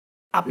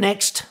Up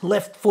next,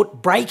 left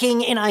foot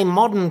braking in a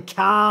modern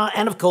car,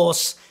 and of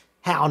course,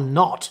 how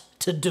not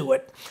to do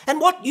it.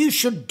 And what you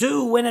should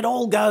do when it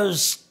all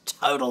goes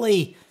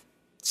totally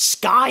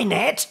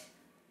Skynet.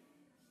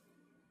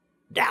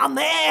 Down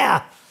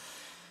there!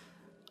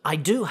 I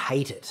do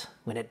hate it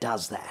when it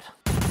does that.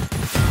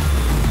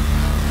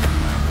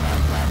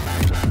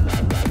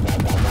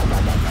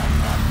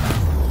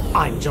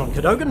 I'm John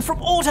Cadogan from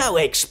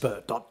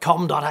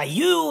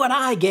AutoExpert.com.au, and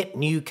I get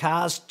new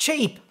cars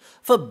cheap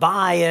for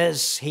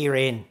buyers here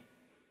in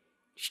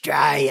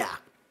Australia.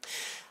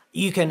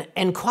 You can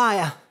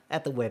enquire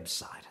at the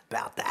website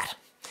about that.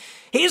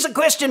 Here's a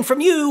question from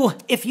you.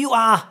 If you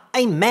are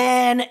a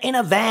man in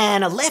a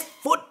van, a left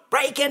foot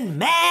braking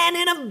man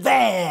in a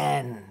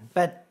van,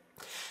 but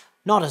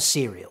not a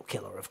serial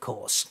killer, of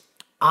course.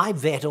 I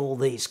vet all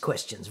these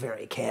questions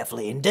very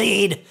carefully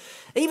indeed,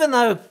 even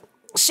though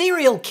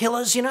serial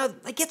killers,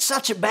 they get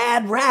such a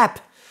bad rap.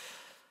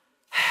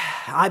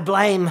 I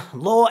blame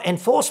law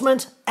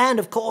enforcement and,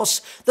 of course,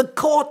 the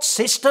court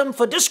system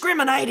for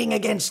discriminating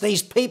against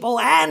these people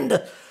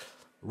and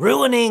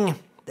ruining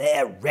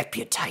their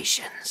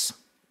reputations.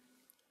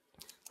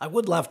 I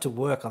would love to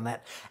work on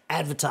that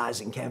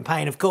advertising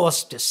campaign, of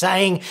course, just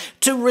saying,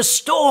 to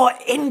restore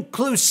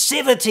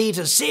inclusivity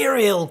to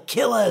serial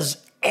killers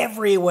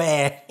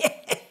everywhere.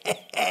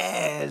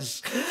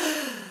 Yes.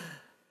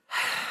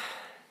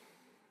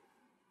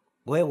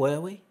 Where were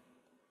we?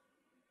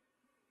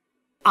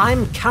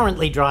 I'm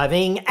currently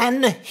driving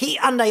an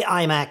Hyundai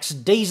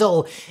IMAX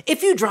diesel.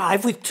 If you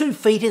drive with 2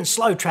 feet in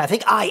slow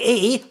traffic,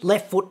 i.e.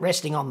 left foot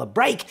resting on the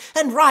brake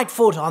and right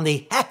foot on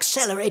the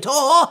accelerator,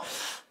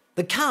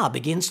 the car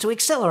begins to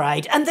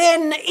accelerate, and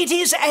then it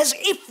is as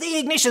if the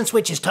ignition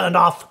switch is turned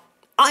off.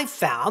 I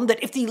found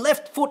that if the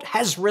left foot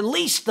has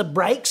released the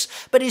brakes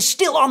but is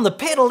still on the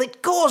pedal,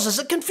 it causes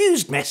a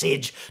confused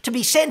message to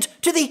be sent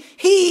to the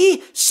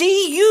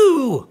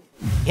ECU.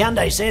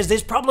 Hyundai says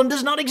this problem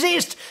does not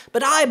exist,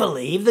 but I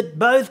believe that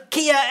both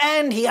Kia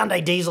and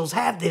Hyundai diesels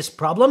have this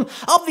problem.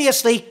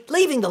 Obviously,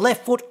 leaving the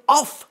left foot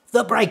off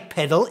the brake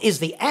pedal is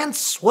the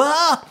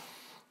answer.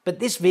 But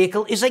this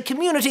vehicle is a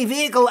community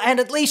vehicle and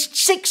at least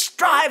 6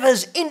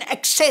 drivers in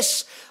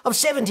excess of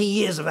 70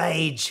 years of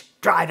age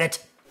drive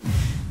it.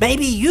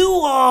 Maybe you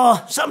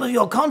or some of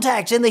your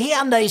contacts in the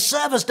Hyundai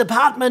service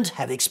department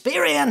have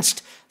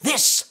experienced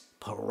this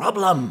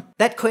problem.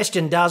 That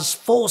question does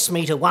force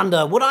me to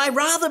wonder, would I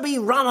rather be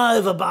run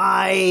over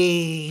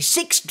by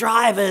 6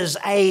 drivers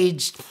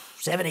aged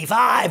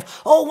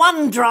 75 or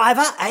 1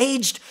 driver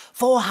aged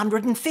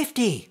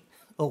 450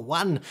 or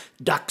 1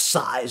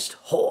 duck-sized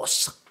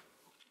horse?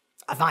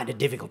 I find it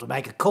difficult to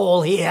make a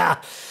call here,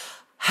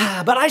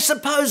 but I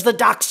suppose the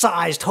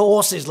duck-sized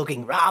horse is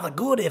looking rather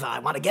good if I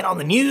want to get on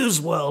the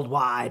news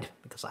worldwide,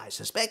 because I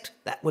suspect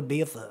that would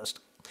be a first.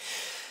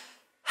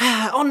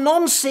 On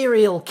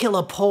non-serial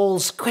killer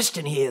Paul's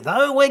question here,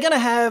 though, we're going to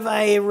have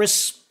a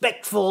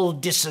respectful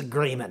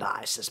disagreement,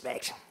 I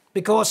suspect,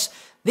 because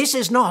this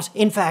is not,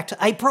 in fact,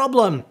 a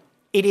problem.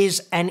 It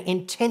is an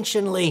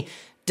intentionally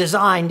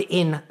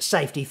designed-in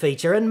safety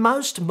feature, and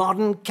most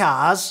modern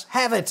cars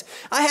have it.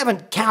 I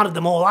haven't counted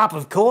them all up,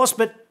 of course,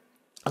 but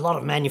a lot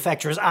of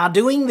manufacturers are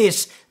doing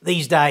this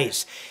these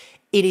days.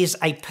 It is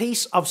a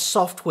piece of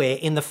software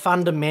in the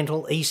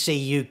fundamental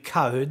ECU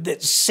code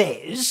that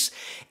says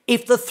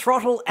if the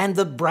throttle and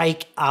the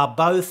brake are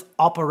both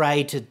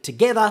operated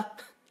together,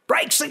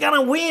 brakes are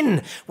going to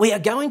win. We are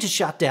going to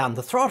shut down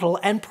the throttle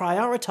and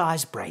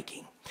prioritise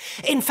braking.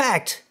 In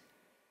fact,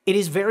 it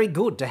is very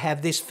good to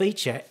have this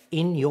feature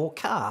in your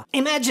car.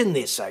 Imagine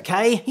this,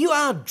 okay? You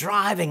are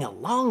driving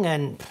along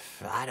and,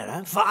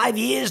 5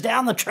 years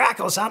down the track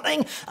or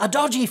something, a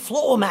dodgy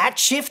floor mat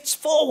shifts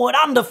forward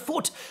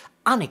underfoot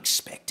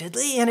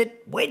unexpectedly and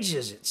it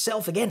wedges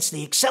itself against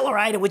the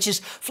accelerator, which is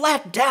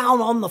flat down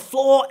on the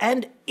floor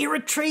and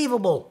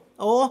irretrievable.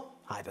 Or,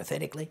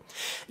 hypothetically,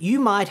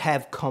 you might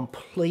have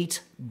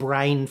complete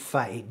brain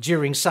fade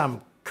during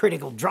some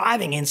critical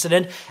driving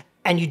incident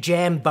and you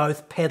jam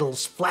both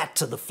pedals flat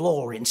to the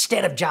floor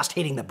instead of just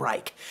hitting the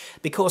brake,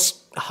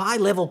 because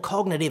high-level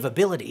cognitive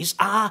abilities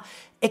are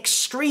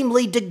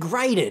extremely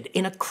degraded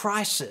in a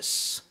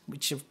crisis,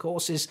 which of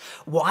course is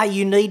why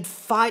you need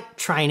fight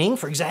training,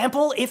 for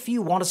example, if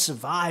you want to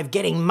survive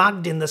getting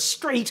mugged in the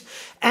street,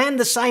 and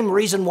the same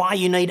reason why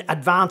you need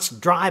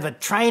advanced driver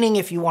training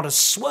if you want to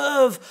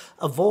swerve,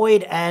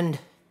 avoid, and,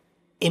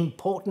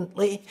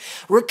 importantly,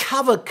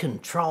 recover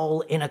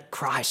control in a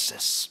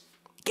crisis.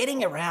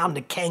 Getting around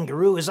a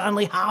kangaroo is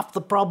only half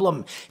the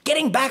problem.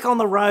 Getting back on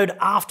the road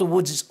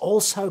afterwards is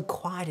also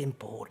quite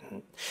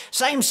important.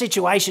 Same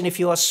situation if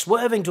you are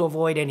swerving to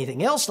avoid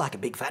anything else, like a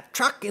big fat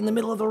truck in the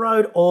middle of the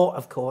road, or,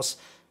 of course,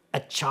 a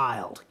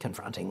child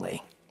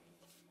confrontingly.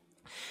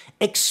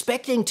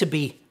 Expecting to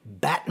be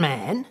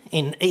Batman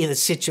in either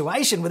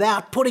situation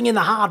without putting in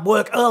the hard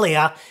work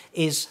earlier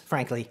is,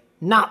 frankly,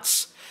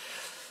 nuts.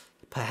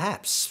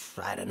 Perhaps,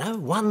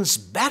 one's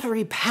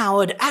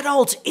battery-powered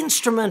adult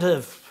instrument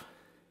of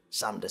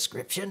some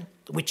description,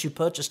 which you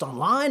purchased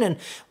online and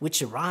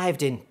which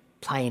arrived in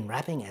plain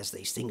wrapping as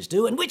these things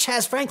do, and which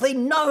has frankly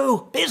no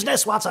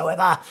business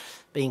whatsoever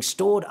being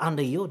stored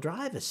under your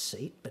driver's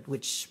seat, but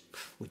which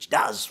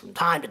does from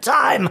time to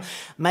time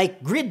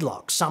make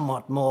gridlock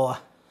somewhat more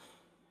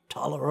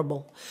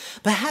tolerable.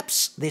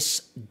 Perhaps this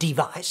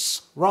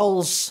device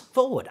rolls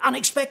forward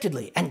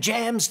unexpectedly and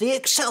jams the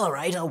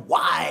accelerator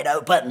wide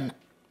open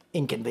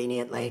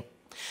inconveniently.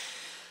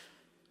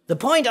 The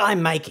point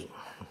I'm making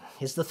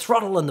is the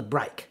throttle and the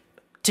brake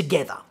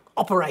together,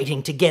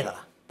 operating together.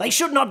 They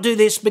should not do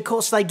this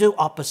because they do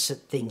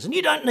opposite things, and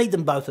you don't need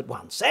them both at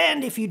once.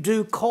 And if you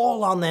do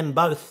call on them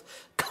both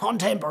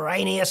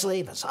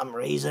contemporaneously for some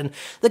reason,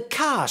 the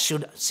car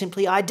should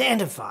simply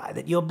identify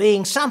that you're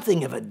being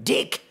something of a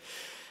dick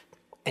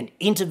and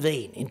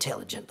intervene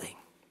intelligently.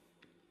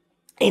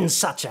 In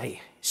such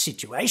a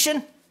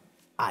situation,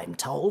 I'm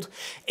told,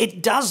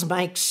 it does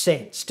make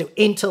sense to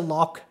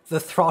interlock the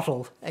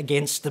throttle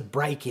against the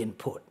brake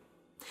input.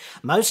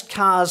 Most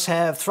cars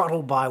have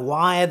throttle by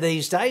wire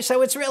these days,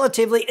 so it's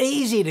relatively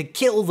easy to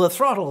kill the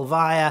throttle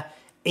via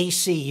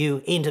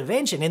ECU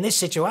intervention. In this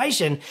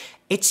situation,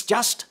 it's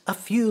just a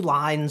few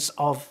lines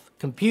of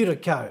computer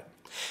code.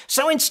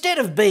 So instead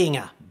of being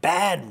a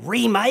bad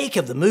remake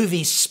of the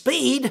movie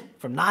Speed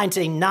from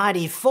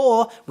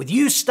 1994 with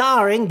you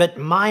starring but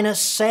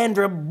minus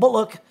Sandra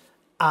Bullock,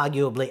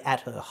 arguably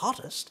at her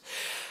hottest,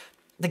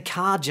 the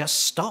car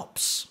just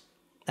stops.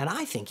 And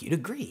I think you'd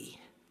agree.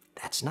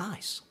 That's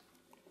nice.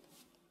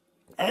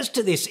 As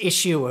to this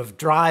issue of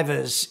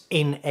drivers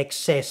in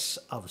excess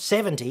of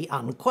 70,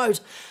 unquote,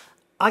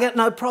 I got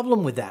no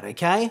problem with that,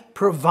 okay?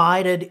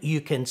 Provided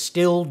you can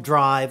still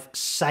drive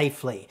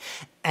safely.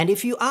 And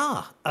if you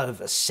are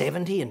over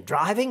 70 and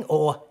driving,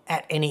 or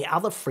at any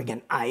other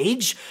friggin'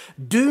 age,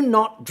 do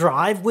not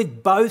drive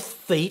with both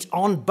feet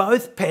on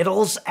both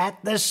pedals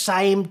at the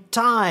same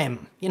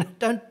time.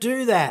 Don't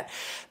do that,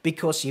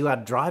 because you are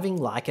driving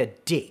like a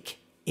dick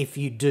if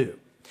you do.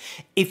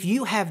 If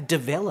you have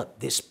developed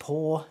this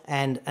poor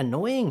and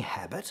annoying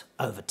habit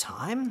over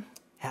time,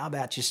 how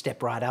about you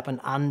step right up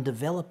and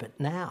undevelop it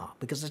now?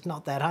 Because it's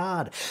not that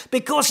hard.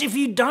 Because if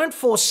you don't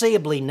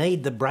foreseeably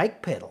need the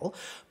brake pedal,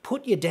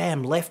 put your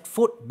damn left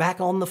foot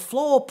back on the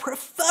floor,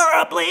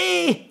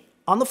 preferably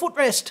on the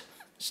footrest,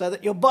 so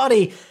that your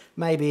body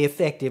may be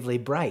effectively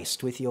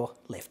braced with your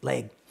left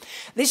leg.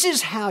 This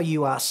is how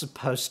you are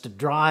supposed to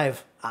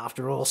drive,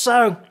 after all.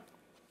 So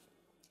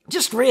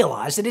just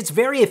realise that it's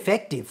very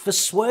effective for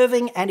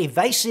swerving and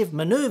evasive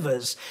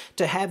manoeuvres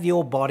to have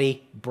your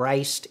body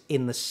braced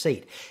in the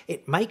seat.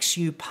 It makes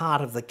you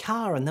part of the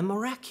car, and the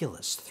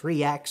miraculous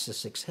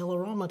 3-axis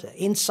accelerometer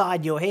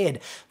inside your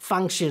head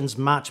functions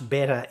much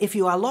better if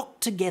you are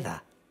locked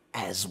together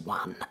as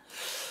one.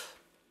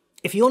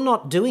 If you're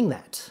not doing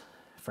that,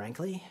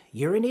 frankly,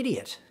 you're an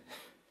idiot.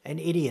 An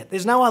idiot.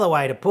 There's no other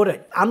way to put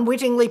it.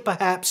 Unwittingly,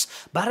 perhaps,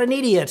 but an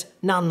idiot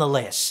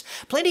nonetheless.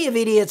 Plenty of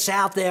idiots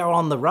out there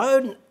on the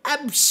road, and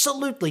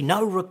absolutely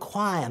no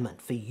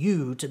requirement for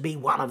you to be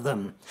one of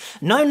them.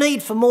 No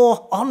need for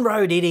more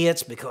on-road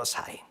idiots because,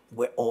 hey,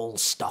 we're all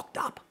stocked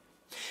up.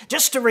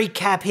 Just to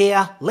recap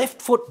here,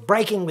 left foot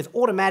braking with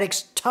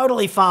automatics,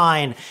 totally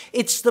fine.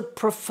 It's the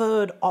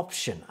preferred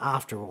option,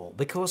 after all,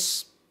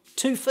 because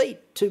 2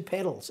 feet, 2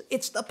 pedals.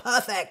 It's the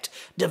perfect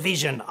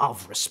division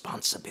of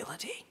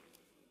responsibility.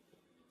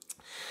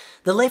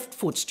 The left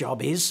foot's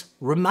job is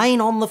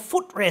remain on the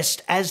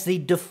footrest as the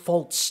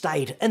default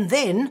state, and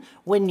then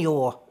when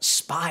your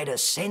spider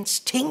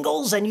sense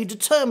tingles and you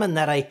determine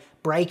that a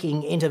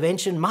braking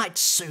intervention might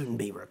soon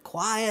be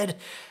required,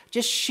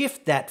 just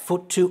shift that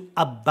foot to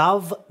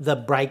above the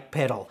brake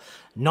pedal.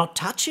 Not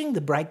touching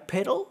the brake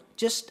pedal,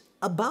 just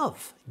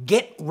above.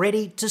 Get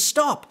ready to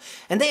stop.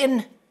 And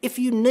then, if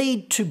you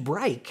need to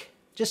brake,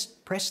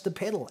 just press the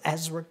pedal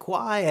as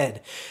required.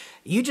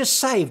 You just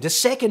saved a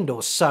second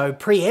or so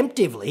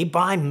preemptively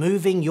by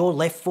moving your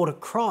left foot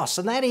across,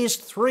 and that is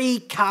 3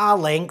 car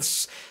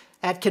lengths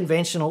at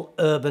conventional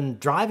urban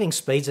driving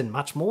speeds, and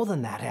much more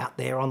than that out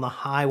there on the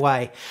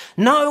highway.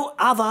 No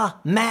other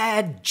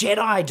mad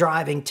Jedi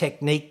driving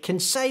technique can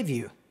save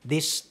you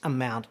this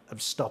amount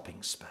of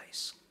stopping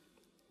space.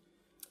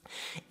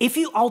 If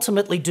you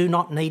ultimately do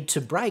not need to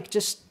brake,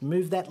 just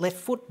move that left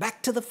foot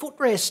back to the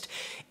footrest.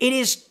 It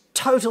is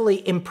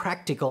totally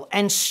impractical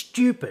and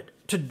stupid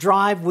to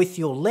drive with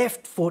your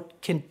left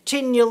foot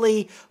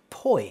continually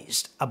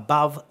poised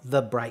above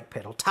the brake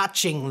pedal,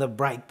 touching the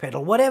brake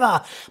pedal,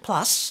 whatever.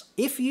 Plus,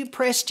 if you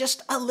press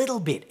just a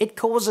little bit, it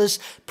causes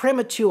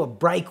premature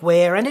brake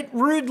wear and it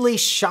rudely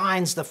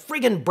shines the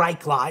friggin'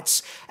 brake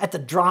lights at the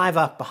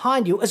driver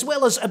behind you, as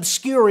well as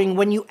obscuring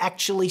when you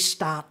actually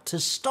start to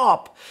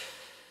stop.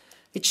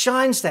 It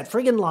shines that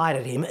friggin' light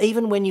at him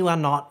even when you are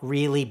not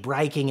really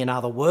braking, in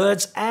other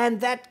words,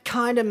 and that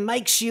kind of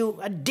makes you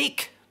a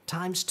dick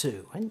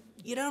 ×2. And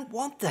you don't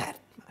want that,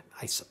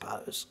 I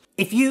suppose.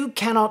 If you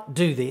cannot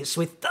do this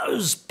with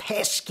those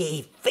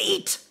pesky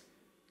feet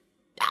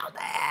down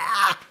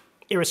there,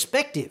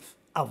 irrespective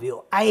of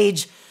your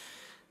age,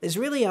 there's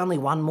really only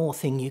one more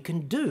thing you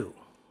can do,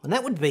 and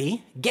that would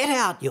be get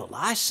out your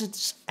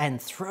license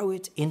and throw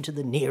it into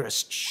the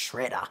nearest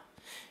shredder.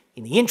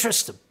 in the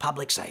interest of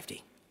public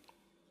safety.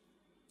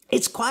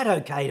 It's quite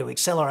okay to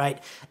accelerate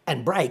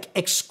and brake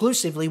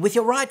exclusively with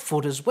your right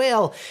foot as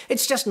well.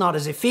 It's just not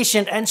as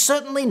efficient and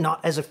certainly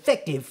not as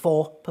effective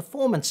for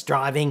performance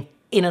driving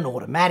in an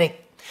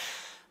automatic.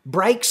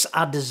 Brakes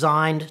are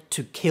designed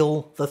to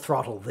kill the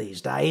throttle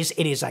these days.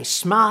 It is a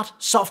smart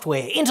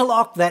software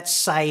interlock that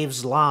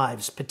saves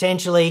lives,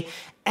 potentially,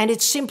 and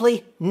it's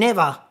simply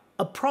never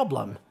a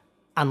problem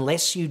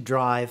unless you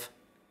drive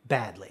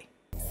badly.